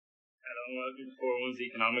Hello and welcome to 4-1's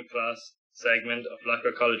Economic Class segment of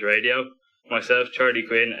Blackrock College Radio. Myself, Charlie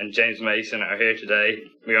Quinn and James Mason are here today.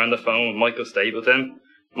 We are on the phone with Michael Stapleton.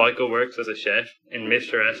 Michael works as a chef in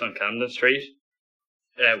Mr. S on Camden Street.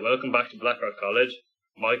 Welcome back to Blackrock College.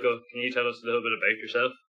 Michael, can you tell us a little bit about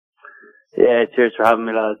yourself? Yeah, cheers for having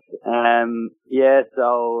me, lads.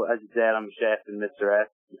 So as you said, I'm a chef in Mr. S.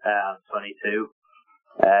 I'm 22.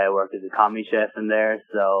 I work as a commis chef in there,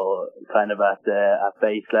 so kind of at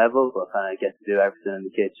base level, but kind of get to do everything in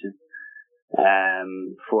the kitchen.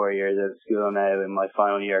 4 years out of school now, in my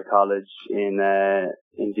final year of college in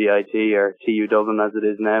GIT or TU Dublin as it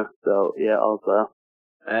is now. So yeah, all well.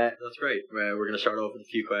 That's great. We're going to start off with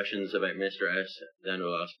a few questions about Mr. S, then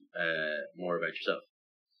we'll ask more about yourself.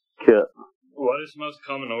 Cool. What is the most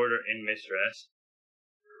common order in Mr. S?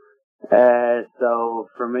 So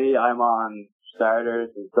for me, I'm on starters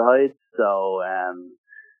and sides. So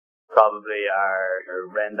probably our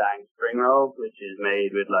rendang spring roll, which is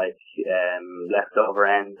made with like leftover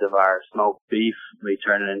ends of our smoked beef. We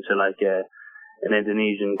turn it into like an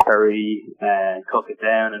Indonesian curry, cook it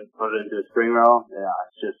down and put it into a spring roll. Yeah,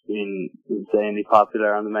 it's just been insanely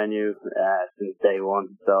popular on the menu since day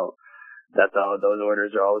one. So that's all. Those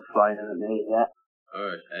orders are always flying in at me. Yeah. All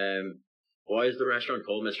right. Why is the restaurant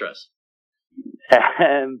called Mr. S?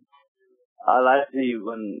 I'll actually,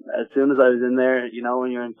 as soon as I was in there, you know, when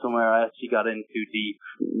you're in somewhere, I actually got in too deep,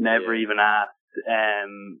 never even asked.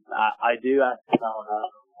 I do ask someone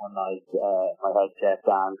else one night, my head chef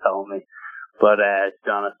Dan told me, but to be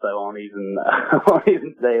honest, I won't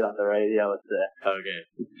even say it on the radio. Okay.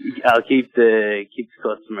 I'll keep the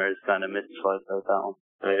customers kind of mystified about that one.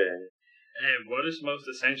 Okay. What is the most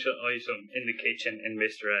essential item in the kitchen in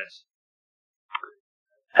Mr. S?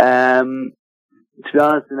 To be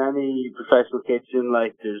honest, in any professional kitchen,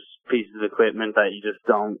 like there's pieces of equipment that you just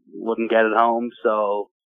wouldn't get at home.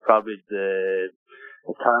 So probably the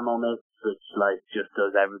Thermomix, which like just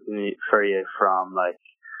does everything for you, from like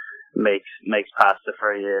makes pasta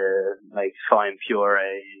for you, makes fine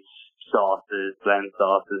purees, sauces, blend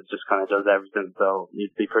sauces, just kind of does everything. So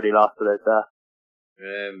you'd be pretty lost without that.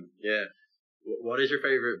 Yeah. What is your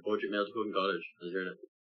favourite budget meal to cook in college? Is there anything?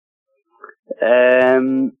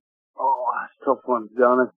 It's a tough one, to be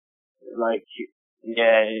honest. Like,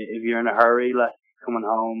 yeah, if you're in a hurry, like, coming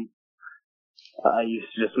home, I used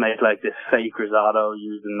to just make, like, this fake risotto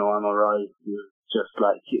using normal rice. It was just,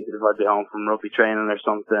 like, if I'd be home from rugby training or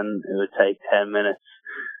something, it would take 10 minutes.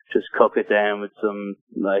 Just cook it down with some,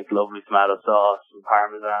 like, lovely tomato sauce, some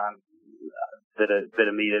parmesan, a bit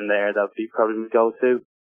of meat in there. That would be probably my go-to.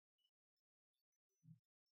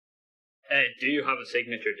 Do you have a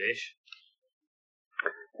signature dish?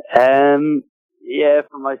 Yeah,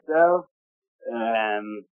 for myself, to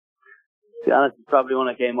be honest, it's probably one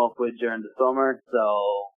I came up with during the summer.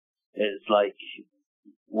 So it's like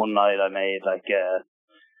one night I made like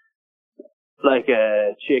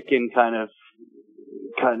a chicken kind of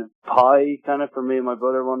pie kind of for me and my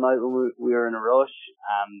brother one night when we were in a rush,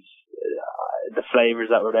 and the flavors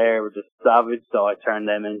that were there were just savage. So I turned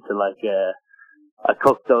them into like I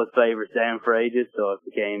cooked those flavors down for ages, so it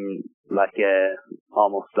became like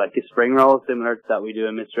almost like a spring roll, similar to that we do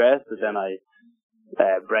in Mr. S. But then I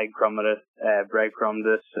breadcrumbed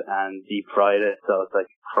it and deep fried it, so it's like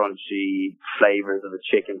crunchy flavors of a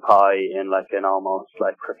chicken pie in like an almost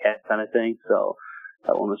like croquette kind of thing. So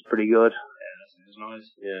that one was pretty good. Yeah, that sounds nice.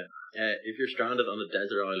 Yeah. If you're stranded on a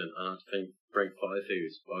desert island and have to bring 5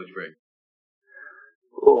 foods, what would you bring?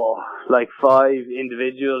 Oh, like 5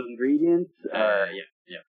 individual ingredients?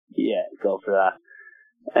 Yeah, go for that.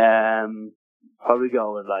 Probably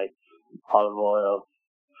go with like olive oil,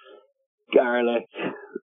 garlic,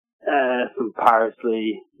 some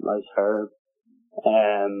parsley, nice herb,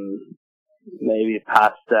 maybe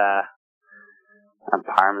pasta and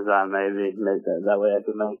parmesan, maybe that way I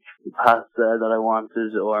could make the pasta that I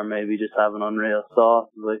wanted, or maybe just have an unreal sauce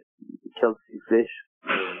like Kelsey fish.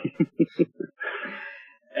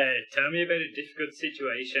 Tell me about a difficult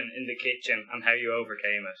situation in the kitchen and how you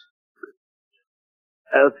overcame it.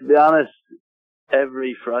 To be honest,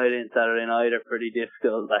 every Friday and Saturday night are pretty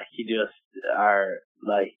difficult. Like, you just are,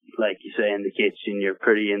 like you say, in the kitchen, you're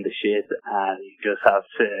pretty in the shit, and you just have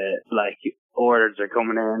to, like, orders are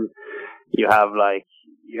coming in. You have, like,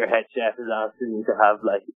 your head chef is asking you to have,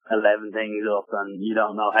 like, 11 things up, and you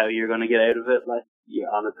don't know how you're going to get out of it. Like, you're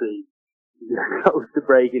close to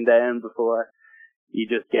breaking down before you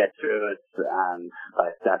just get through it, and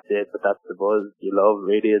like that's it. But that's the buzz you love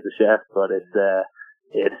really as a chef. But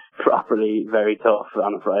it's properly very tough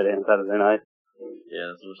on a Friday and Saturday night. Yeah,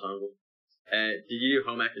 that's understandable. Did you do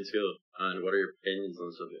home ec in school, and what are your opinions on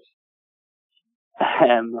the subject?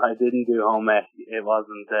 I didn't do home ec. It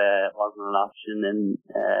wasn't an option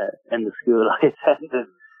in the school I attended.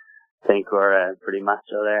 I think we're pretty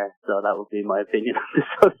macho there, so that would be my opinion on the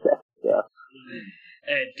subject. Yeah.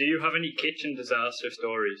 Do you have any kitchen disaster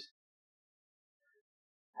stories?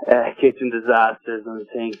 Kitchen disasters, and I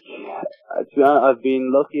think to be honest, I've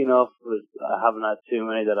been lucky enough, but I haven't had too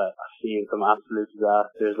many that I've seen some absolute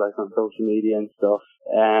disasters, like on social media and stuff.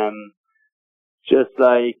 Just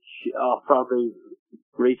like probably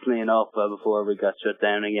recently enough, before we got shut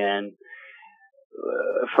down again,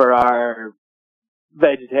 for our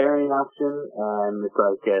vegetarian option, it's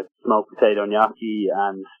like a smoked potato gnocchi,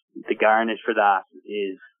 and the garnish for that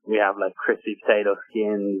is we have like crispy potato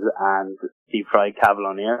skins and deep fried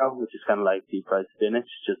cavolo nero, which is kind of like deep fried spinach,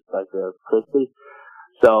 just like a crispy.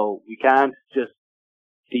 So we can't just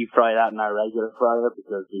deep fry that in our regular fryer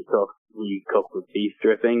because we cook with beef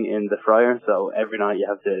dripping in the fryer. So every night you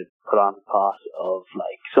have to put on a pot of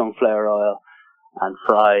like sunflower oil and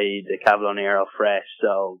fry the cavolo nero fresh.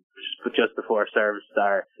 So just before service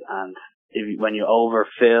starts, and when you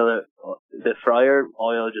overfill it, the fryer,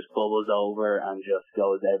 oil just bubbles over and just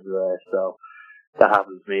goes everywhere. So that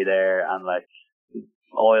happened to me there, and like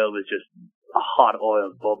oil was just hot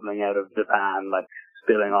oil bubbling out of the pan, like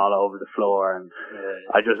spilling all over the floor, and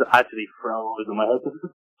I just actually froze and my head just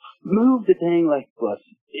moved the thing, like, but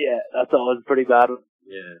yeah, that's always pretty bad.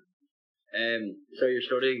 Yeah. So you're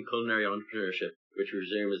studying culinary entrepreneurship, which we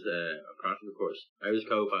presume is a practical course. How has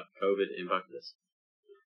COVID impacted this?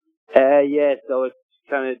 Yeah, so it's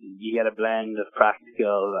kind of, you get a blend of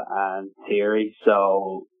practical and theory.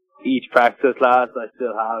 So each practical class I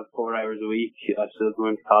still have 4 hours a week. I still go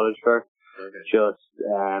into college for. Okay. Just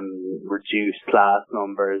reduced class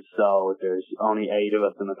numbers. So there's only 8 of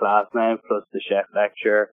us in the class now, plus the chef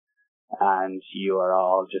lecturer. And you are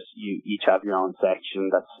all you each have your own section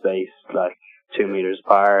that's spaced like 2 meters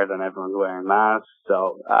apart, and everyone's wearing masks.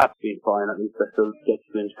 So that's been fine. At least I still get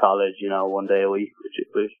to go into college, 1 day a week,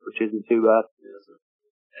 which isn't too bad.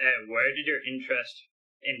 Where did your interest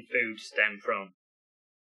in food stem from?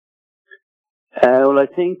 Well, I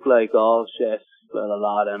think like all chefs, well, a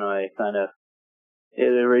lot anyway, it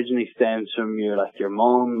originally stems from your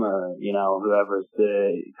mum or, whoever's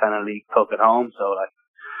the kind of lead cook at home. So like,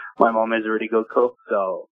 my mum is a really good cook,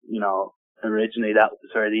 so, originally that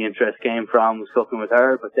was where the interest came from, was cooking with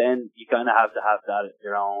her, but then you kind of have to have that at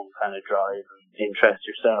your own kind of drive and interest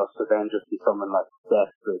yourself, so then just becoming like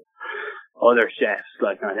obsessed with other chefs.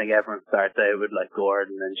 Like, I think everyone starts out with like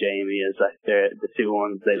Gordon and Jamie as like the two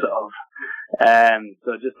ones they love.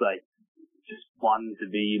 So just wanting to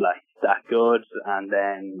be like that good, and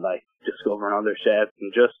then like discovering other chefs, and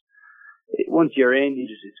just once you're in,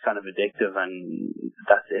 it's kind of addictive, and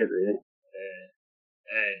that's it really.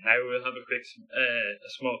 Now we'll have a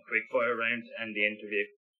small quick fire round to end the interview.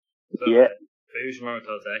 So, yeah. Food or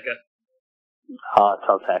Tolteca?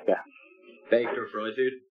 Tolteca. Baked or fried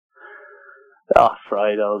food?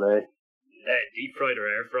 Fried all day. Deep fried or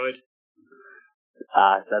air fried?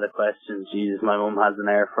 Is that a question? Jesus, my mum has an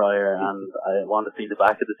air fryer, and I want to see the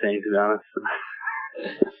back of the thing, to be honest.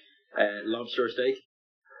 Lobster or steak?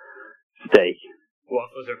 Steak.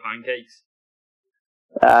 Waffles or pancakes?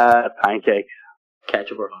 Pancakes.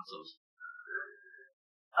 Ketchup or hot sauce?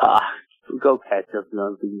 Go ketchup, good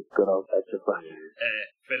old ketchup.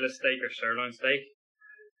 Fillet steak or sirloin steak?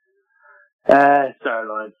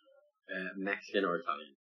 Sirloin. Mexican or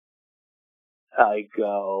Italian? I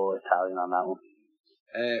go Italian on that one.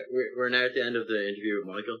 We're now at the end of the interview with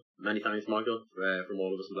Michael. Many thanks, Michael, from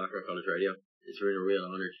all of us in Blackrock College Radio. It's been a real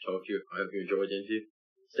honour to talk to you. I hope you enjoyed the interview.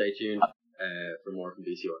 Stay tuned for more from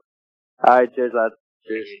BCR. Alright, cheers lads.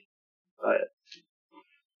 Cheers. Bye.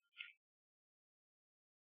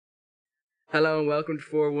 Hello and welcome to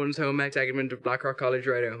 4-1's home ec segment of Blackrock College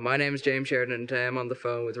Radio. My name is James Sheridan, and today I'm on the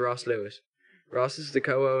phone with Ross Lewis. Ross is the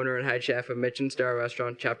co-owner and head chef of Michelin Star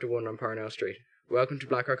Restaurant, Chapter 1 on Parnell Street. Welcome to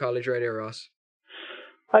Blackrock College Radio, Ross.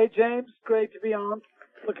 Hi James, great to be on.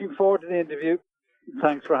 Looking forward to the interview.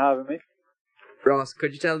 Thanks for having me. Ross,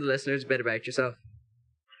 could you tell the listeners a bit about yourself?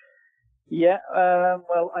 Yeah,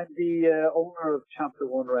 well, I'm the owner of Chapter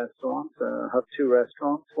 1 Restaurant. I have 2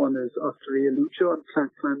 restaurants. One is Osteria Lucio on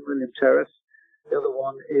St. William Terrace. The other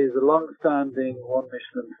one is a long-standing 1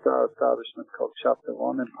 Michelin star establishment called Chapter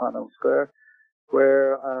 1 in Parnell Square,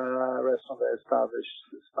 where a restaurant I established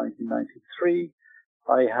since 1993.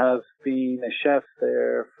 I have been a chef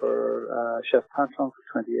there for chef patron for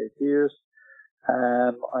 28 years.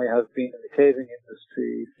 I have been in the catering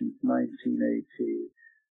industry since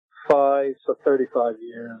 1985, so 35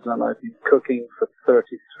 years, and I've been cooking for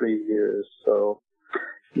 33 years, so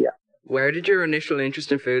yeah. Where did your initial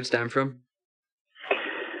interest in food stem from?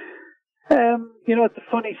 It's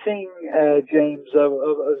a funny thing, James. I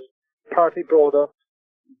was partly brought up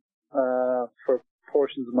for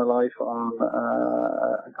portions of my life on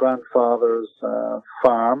a grandfather's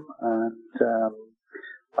farm, and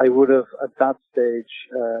I would have at that stage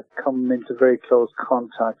come into very close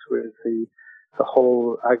contact with the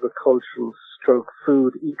whole agricultural stroke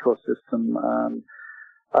food ecosystem,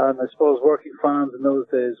 and I suppose working farms in those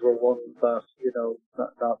days were one that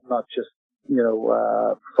not just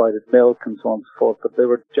provided milk and so on and so forth, but they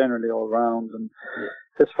were generally all round. And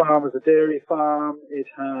this farm was a dairy farm. It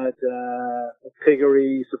had a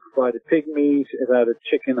piggery, so provided pig meat. It had a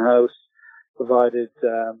chicken house, provided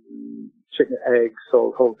chicken eggs,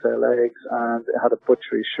 sold wholesale eggs, and it had a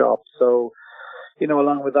butchery shop. So,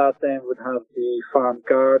 along with that, then would have the farm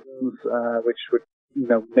gardens, which would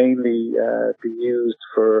mainly be used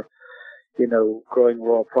for growing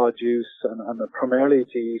raw produce and primarily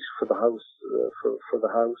to eat for the house, for the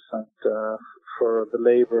house and for the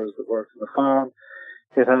labourers that worked on the farm.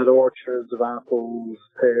 It had orchards of apples,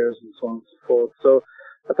 pears, and so on and so forth. So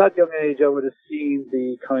at that young age, I would have seen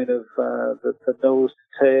the kind of the nose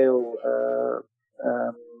to tail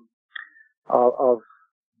of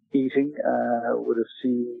eating. Would have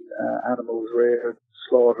seen animals reared,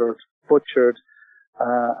 slaughtered, butchered,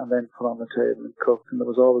 and then put on the table and cooked. And there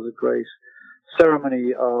was always a great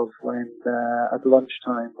ceremony of when at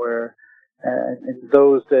lunchtime, where in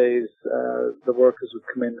those days the workers would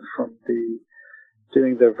come in from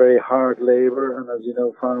doing their very hard labour, and as you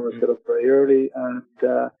know, farmers get up very early, and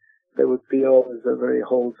there would be always a very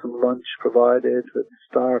wholesome lunch provided with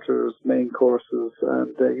starters, main courses,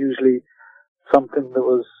 and usually something that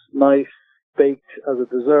was nice baked as a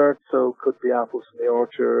dessert, so could be apples from the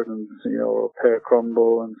orchard and a pear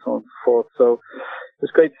crumble and so on and so forth. So it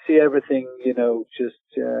was great to see everything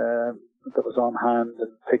just that was on hand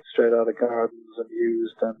and picked straight out of gardens and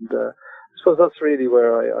used, and I suppose that's really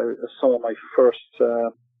where I saw my first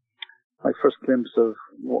glimpse of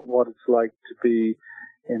what it's like to be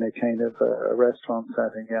in a kind of a restaurant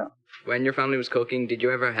setting. Yeah. When your family was cooking, did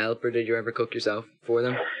you ever help or did you ever cook yourself for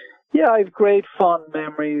them? Yeah, I have great fond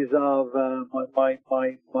memories of my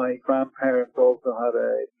grandparents also had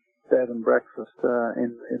a bed and breakfast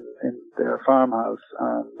in their farmhouse,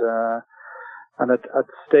 and at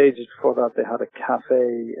stages before that they had a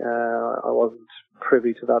cafe. I wasn't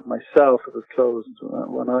privy to that myself; it was closed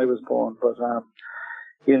when I was born. But I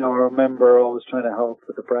remember always trying to help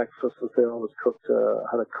with the breakfast, as they always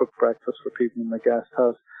had a cooked breakfast for people in the guest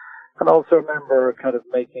house, and also remember kind of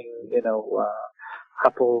making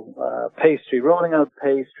apple pastry, rolling out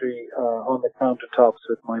pastry on the countertops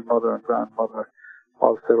with my mother and grandmother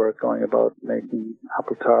whilst they were going about making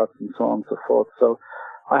apple tarts and so on and so forth. So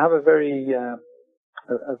I have a very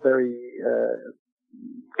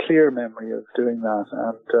clear memory of doing that,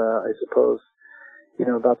 and I suppose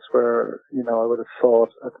that's where I would have thought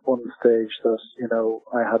at one stage that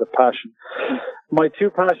I had a passion. My two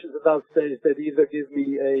passions at that stage, they'd either give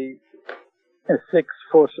me a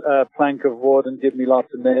 6-foot plank of wood and give me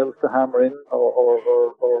lots of nails to hammer in, or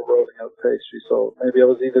rolling out pastry. So maybe I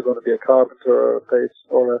was either going to be a carpenter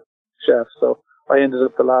or a chef. So I ended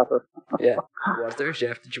up the latter. Yeah. Was there a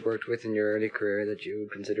chef that you worked with in your early career that you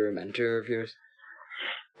would consider a mentor of yours?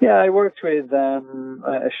 Yeah, I worked with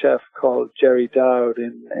a chef called Jerry Dowd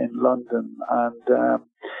in London, and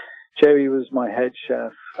Jerry was my head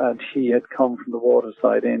chef, and he had come from the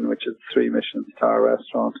Waterside Inn, which is a 3-Michelin star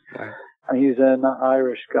restaurant. Wow. And he's an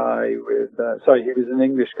Irish guy he was an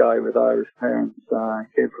English guy with Irish parents,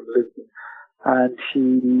 came from Luton. And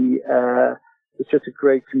he was just a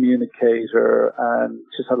great communicator and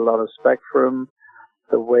just had a lot of respect for him,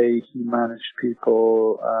 the way he managed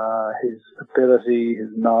people, his ability,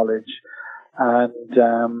 his knowledge. And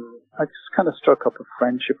I just kind of struck up a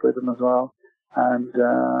friendship with him as well. And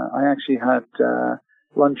I actually had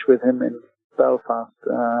lunch with him in Belfast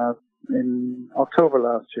in October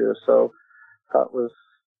last year, so that was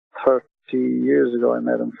 30 years ago I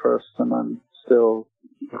met him first, and I'm still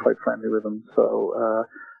quite friendly with him. So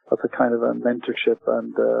that's a kind of a mentorship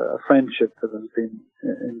and a friendship that has been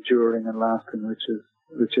enduring and lasting,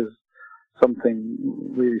 which is something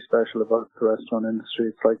really special about the restaurant industry.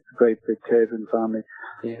 It's like a great big catering family.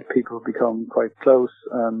 Yeah. People become quite close,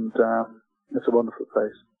 and it's a wonderful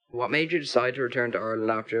place. What made you decide to return to Ireland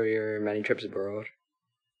after your many trips abroad?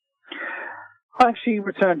 I actually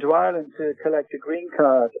returned to Ireland to collect a green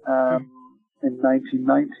card in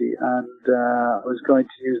 1990, and I was going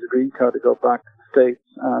to use the green card to go back to the States,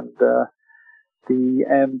 and there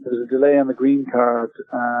was a delay on the green card,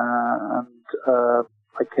 and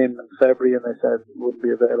I came in February, and they said it wouldn't be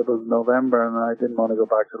available in November, and I didn't want to go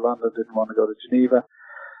back to London, didn't want to go to Geneva.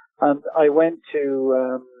 And I went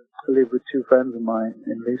to live with two friends of mine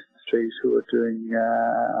in Leeson Street who were doing,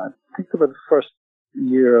 I think they were the first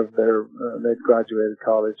year of their, they'd graduated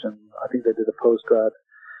college, and I think they did a postgrad,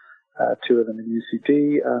 two of them in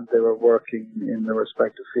UCD, and they were working in their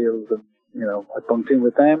respective fields, and, I bunked in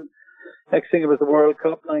with them. Next thing, it was the World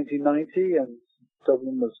Cup 1990, and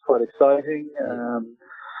Dublin was quite exciting.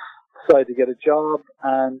 Decided to get a job,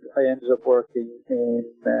 and I ended up working in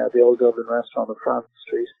the Old Dublin restaurant on Parnell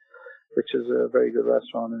Street, which is a very good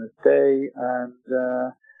restaurant in its day. And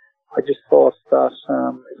I just thought that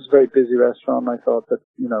it was a very busy restaurant. I thought that,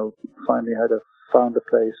 finally I had found a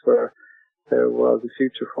place where there was a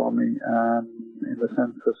future for me, in the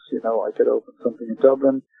sense that, I could open something in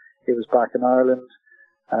Dublin. It was back in Ireland.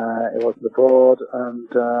 It wasn't abroad, and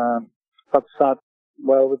that sat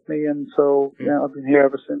well with me, and so I've been here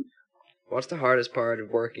ever since. What's the hardest part of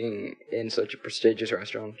working in such a prestigious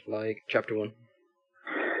restaurant like Chapter One?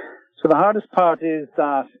 So the hardest part is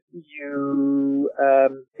that you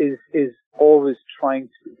is always trying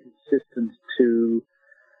to be consistent to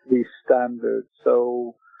these standards.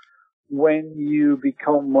 So when you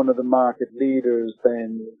become one of the market leaders,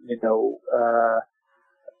 then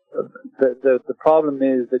the problem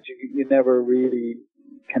is that you never really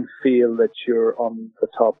can feel that you're on the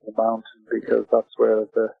top of the mountain, because that's where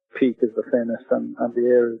the peak is the thinnest and the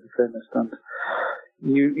air is the thinnest, and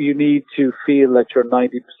you need to feel that you're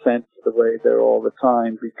 90% of the way there all the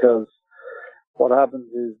time, because what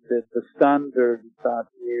happens is that the standard that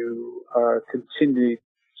you are continually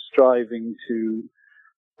striving to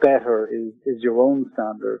better is your own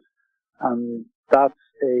standard, and that's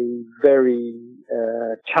a very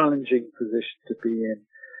challenging position to be in.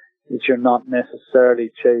 That you're not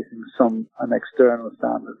necessarily chasing an external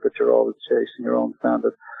standard, but you're always chasing your own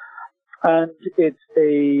standard. And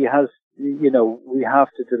we have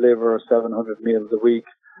to deliver 700 meals a week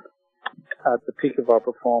at the peak of our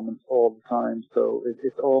performance all the time. So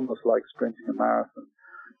it's almost like sprinting a marathon.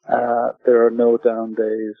 There are no down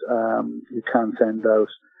days. You can't send out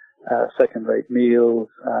second-rate meals.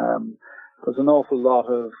 There's an awful lot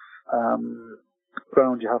of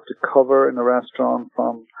ground you have to cover in a restaurant,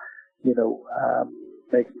 from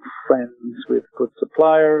making friends with good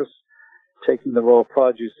suppliers, taking the raw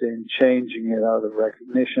produce in, changing it out of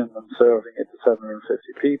recognition and serving it to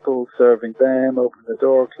 750 people, serving them, opening the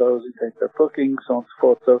door, closing, take their bookings, so on and so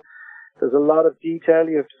forth. So there's a lot of detail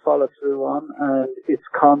you have to follow through on, and it's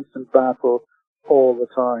constant battle all the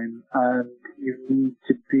time. And you need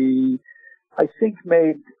to be, I think,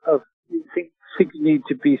 you need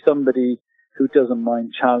to be somebody who doesn't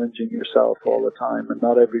mind challenging yourself all the time, and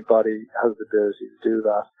not everybody has the ability to do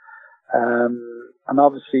that. And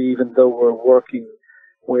obviously, even though we're working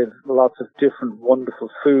with lots of different wonderful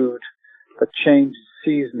food that changes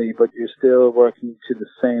seasonally, but you're still working to the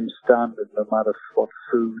same standard no matter what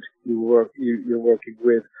food you're working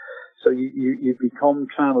with. So you become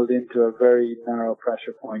channeled into a very narrow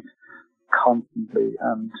pressure point constantly,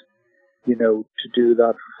 and to do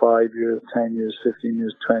that for 5 years, 10 years, 15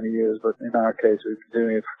 years, 20 years, but in our case, we've been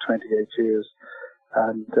doing it for 28 years,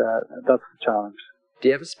 and that's the challenge. Do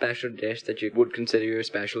you have a special dish that you would consider your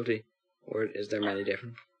specialty, or is there many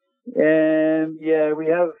different? Yeah, we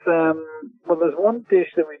have, there's one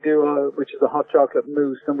dish that we do, which is a hot chocolate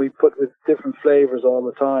mousse, and we put with different flavors all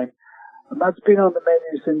the time, and that's been on the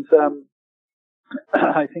menu since,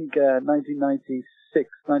 I think, 1996,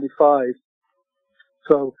 95,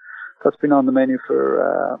 so that's been on the menu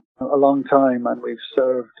for a long time, and we've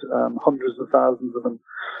served hundreds of thousands of them.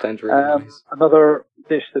 Sounds really nice. Another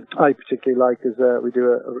dish that I particularly like is we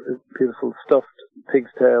do a beautiful stuffed pig's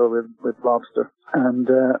tail with lobster, and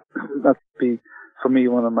that'd be, for me,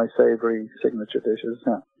 one of my savoury signature dishes.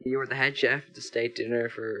 Yeah. You were the head chef at the state dinner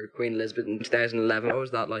for Queen Elizabeth in 2011. What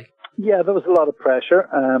was that like? Yeah, there was a lot of pressure.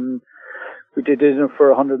 We did dinner for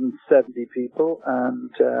 170 people, and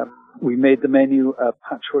we made the menu a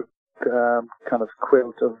patchwork kind of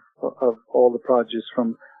quilt of all the produce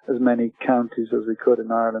from as many counties as we could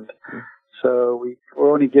in Ireland. So we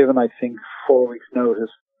were only given, I think, 4 weeks' notice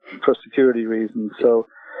for security reasons. So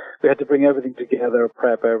we had to bring everything together,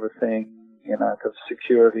 prep everything, have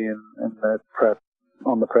security in the prep,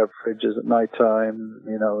 on the prep fridges at night time.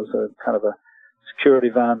 It was a kind of a security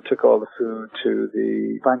van, took all the food to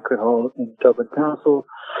the banquet hall in Dublin Castle.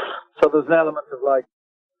 So there's an element of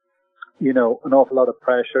an awful lot of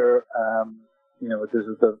pressure. This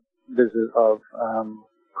is the visit of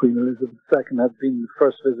Queen Elizabeth II, had been the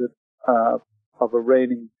first visit of a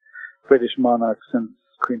reigning British monarch since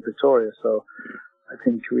Queen Victoria. So I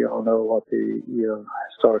think we all know what the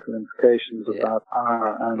historical implications of that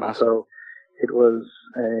are, and so it was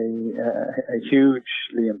a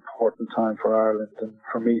hugely important time for Ireland, and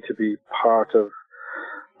for me to be part of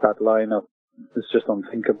that lineup is just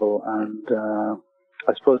unthinkable. And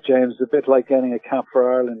I suppose, James, it's a bit like getting a cap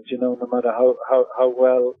for Ireland. You know, no matter how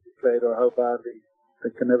well you played or how badly, they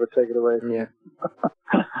can never take it away from you.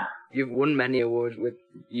 You've won many awards with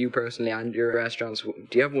you personally and your restaurants.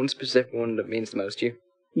 Do you have one specific one that means the most to you?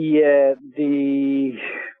 Yeah, the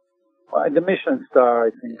Michelin star,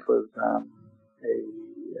 I think, was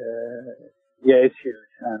it's huge,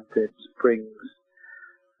 and it brings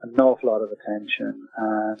an awful lot of attention.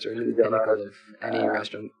 And it's really the pinnacle of any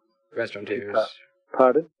restaurateur's.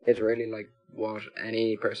 Pardon? It's really like what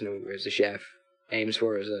any person who is a chef aims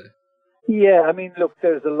for as a. Yeah, I mean, look,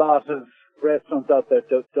 there's a lot of restaurants out there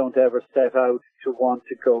that don't ever set out to want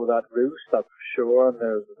to go that route, that's for sure. And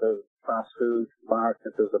there's fast food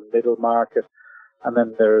market, there's a middle market, and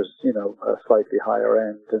then there's, you know, a slightly higher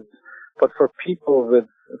end. But for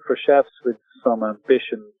chefs with some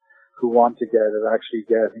ambition who want to get it, actually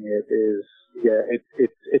getting it is,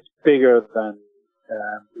 it's bigger than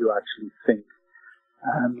you actually think.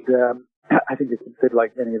 And I think it's a bit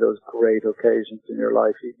like any of those great occasions in your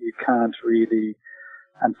life. You can't really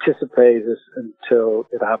anticipate it until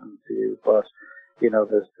it happens to you. But, you know,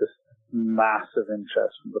 there's this massive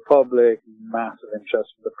interest from the public, massive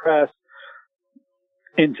interest from the press.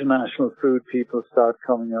 International food people start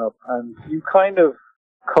coming up, and you kind of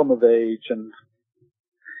come of age, and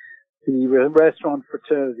the restaurant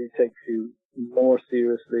fraternity takes you more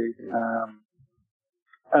seriously.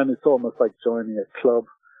 And it's almost like joining a club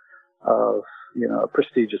of, you know, a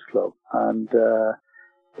prestigious club. And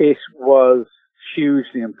it was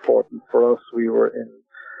hugely important for us. We were in,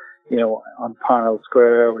 you know, on Parnell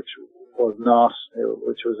Square, which was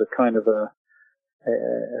a kind of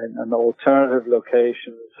an alternative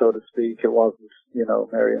location, so to speak. It wasn't, you know,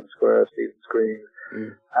 Merrion Square, Stephen's Green.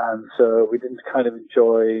 And so we didn't kind of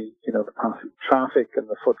enjoy, you know, the passing traffic and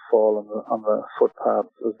the footfall on the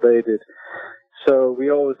footpaths as they did. So we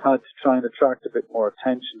always had to try and attract a bit more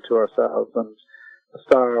attention to ourselves, and the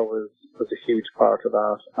Star was a huge part of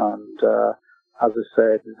that. And as I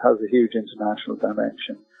said, it has a huge international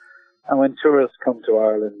dimension. And when tourists come to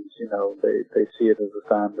Ireland, you know, they see it as a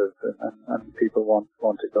standard, and people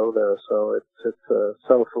want to go there. So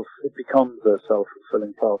it becomes a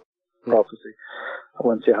self-fulfilling prophecy.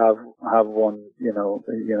 Once you have one, you know,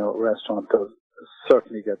 restaurant does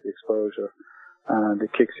certainly get the exposure, and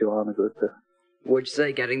it kicks you on a good bit. Would you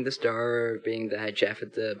say getting the Star or being the head chef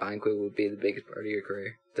at the banquet would be the biggest part of your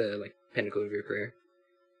career, the pinnacle of your career?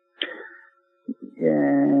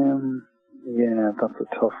 Yeah, that's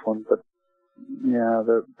a tough one, but yeah,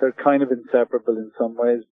 they're kind of inseparable in some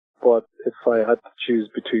ways. But if I had to choose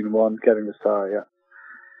between one, getting the Star, yeah.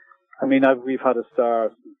 I mean, we've had a Star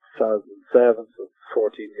since 2007, so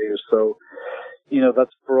 14 years. So, you know,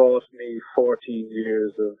 that's brought me 14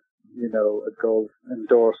 years of, you know, a gold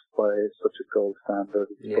endorsed by such a gold standard.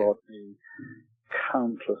 It's brought me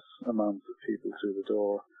countless amounts of people through the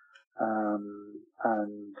door.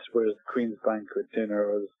 And whereas the Queen's Banquet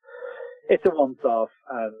dinner it's a once-off,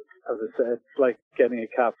 and as I said, it's like getting a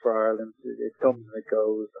cap for Ireland. It comes and it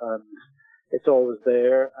goes, and it's always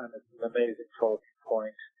there, and it's an amazing talking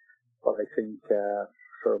point. But I think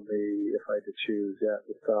for me, if I had to choose,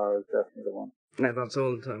 the Star is definitely the one. Now, that's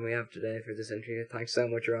all the time we have today for this interview. Thanks so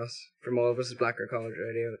much, Ross. From all of us at Blackrock College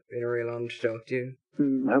Radio, it's been a real honour to talk to you.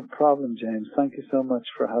 No problem, James. Thank you so much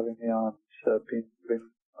for having me on. It's been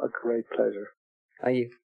a great pleasure. Thank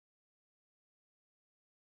you.